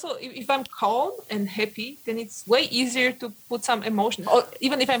 It's also, if I'm calm and happy, then it's way easier to put some emotion, or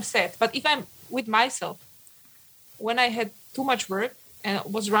even if I'm sad. But if I'm with myself, when I had too much work and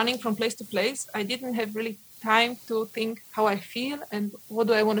was running from place to place, I didn't have really time to think how I feel and what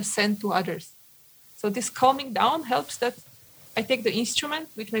do I want to send to others. So this calming down helps that I take the instrument,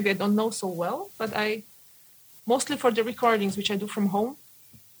 which maybe I don't know so well, but I mostly for the recordings, which I do from home,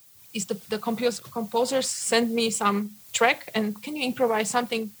 is the composers send me some track and can you improvise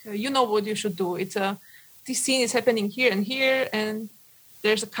something? You know what you should do. It's this scene is happening here and here, and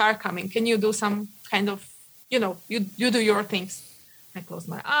there's a car coming. Can you do some kind of, you do your things. I close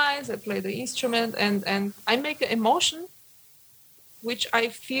my eyes, I play the instrument, and I make an emotion, which I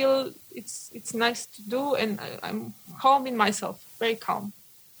feel it's nice to do, and I'm calm in myself, very calm.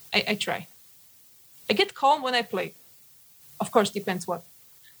 I try. I get calm when I play. Of course, depends what.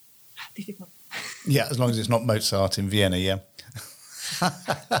 Difficult. Yeah, as long as it's not Mozart in Vienna, yeah.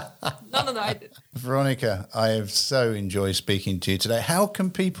 No. Veronika, I have so enjoyed speaking to you today. How can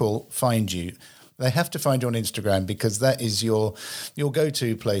people find you? They have to find you on Instagram because that is your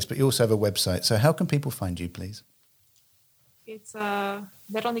go-to place, but you also have a website. So how can people find you, please? It's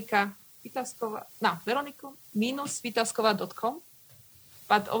Veronika Vitaskova. No, veronika-vitaskova.com.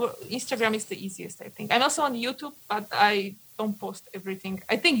 But Instagram is the easiest, I think. I'm also on YouTube, but I don't post everything.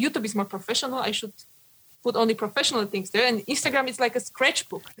 I think YouTube is more professional. I should put only professional things there. And Instagram is like a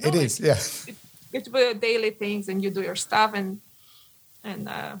scratchbook. It is, yeah. You have to put daily things and you do your stuff. And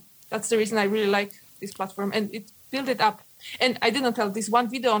that's the reason I really like this platform. And it built it up. And I didn't tell, this one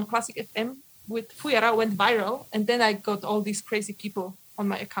video on Classic FM with Fujara went viral. And then I got all these crazy people on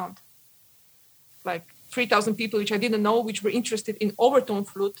my account. Like 3,000 people, which I didn't know, which were interested in overtone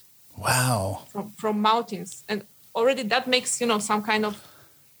flute. Wow. From mountains. And already that makes, some kind of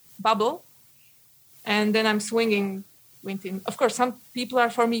bubble. And then I'm swinging. Of course, some people are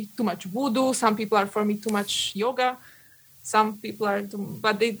for me too much voodoo. Some people are for me too much yoga. Some people are,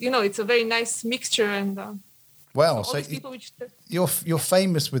 but they, it's a very nice mixture. And wow, so you're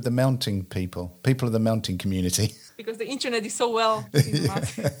famous with the mountain people of the mountain community. Because the internet is so well.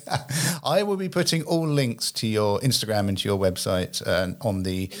 I will be putting all links to your Instagram and to your website on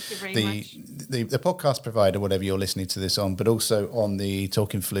the podcast provider, whatever you're listening to this on, but also on the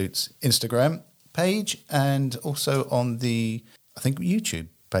Talking Flutes Instagram page and also on the, I think, YouTube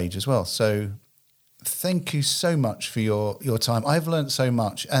page as well. So thank you so much for your time. I've learned so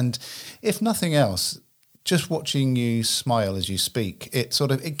much. And if nothing else, just watching you smile as you speak, it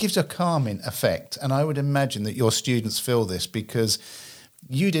gives a calming effect. And I would imagine that your students feel this because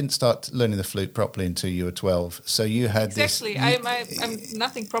you didn't start learning the flute properly until you were 12. So you had exactly. I'm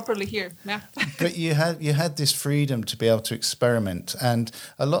nothing properly here. Yeah. But you had this freedom to be able to experiment. And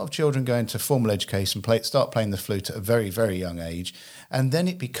a lot of children go into formal education, start playing the flute at a very, very young age. And then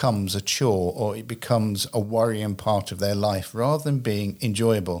it becomes a chore or it becomes a worrying part of their life rather than being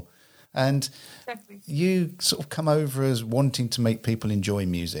enjoyable. And exactly. You sort of come over as wanting to make people enjoy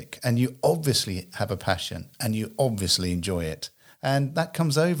music, and you obviously have a passion and you obviously enjoy it, and that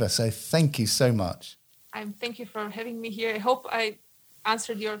comes over. So thank you so much. Thank you for having me here. I hope I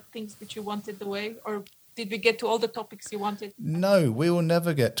answered your things that you wanted the way, or did we get to all the topics you wanted? No, we will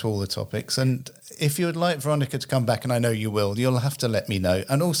never get to all the topics. And if you would like Veronika to come back, and I know you will, you'll have to let me know,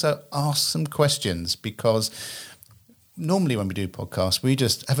 and also ask some questions, because normally when we do podcasts, we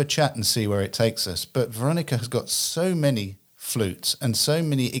just have a chat and see where it takes us. But Veronika has got so many flutes and so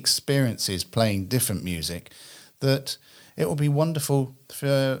many experiences playing different music that it will be wonderful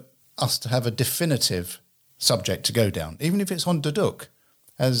for us to have a definitive subject to go down, even if it's on duduk.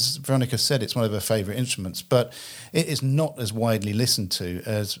 As Veronika said, it's one of her favourite instruments, but it is not as widely listened to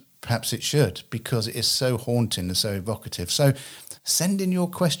as perhaps it should because it is so haunting and so evocative. So send in your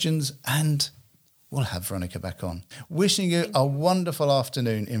questions and we'll have Veronika back on. Wishing you a wonderful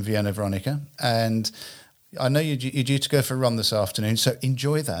afternoon in Vienna, Veronika. And I know you're due to go for a run this afternoon, so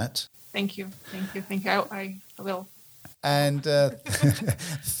enjoy that. Thank you. I will. And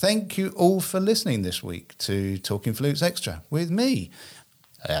thank you all for listening this week to Talking Flutes Extra with me.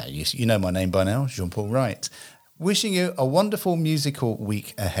 You know my name by now, Jean-Paul Wright. Wishing you a wonderful musical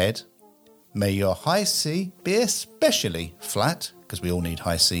week ahead. May your high C be especially flat, because we all need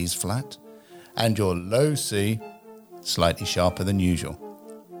high Cs flat, and your low C slightly sharper than usual.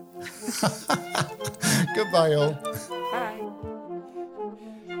 Goodbye, all. Bye.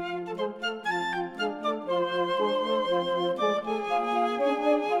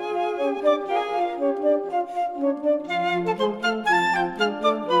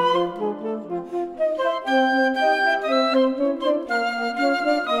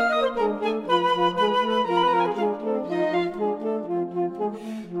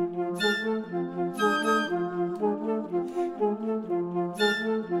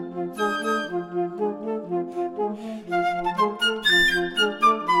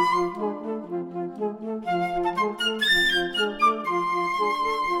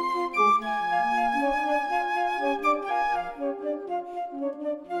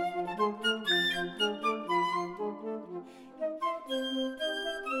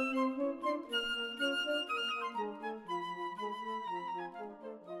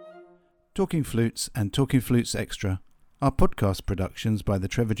 Talking Flutes and Talking Flutes Extra are podcast productions by the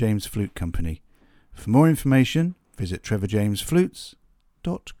Trevor James Flute Company. For more information, visit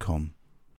trevorjamesflutes.com.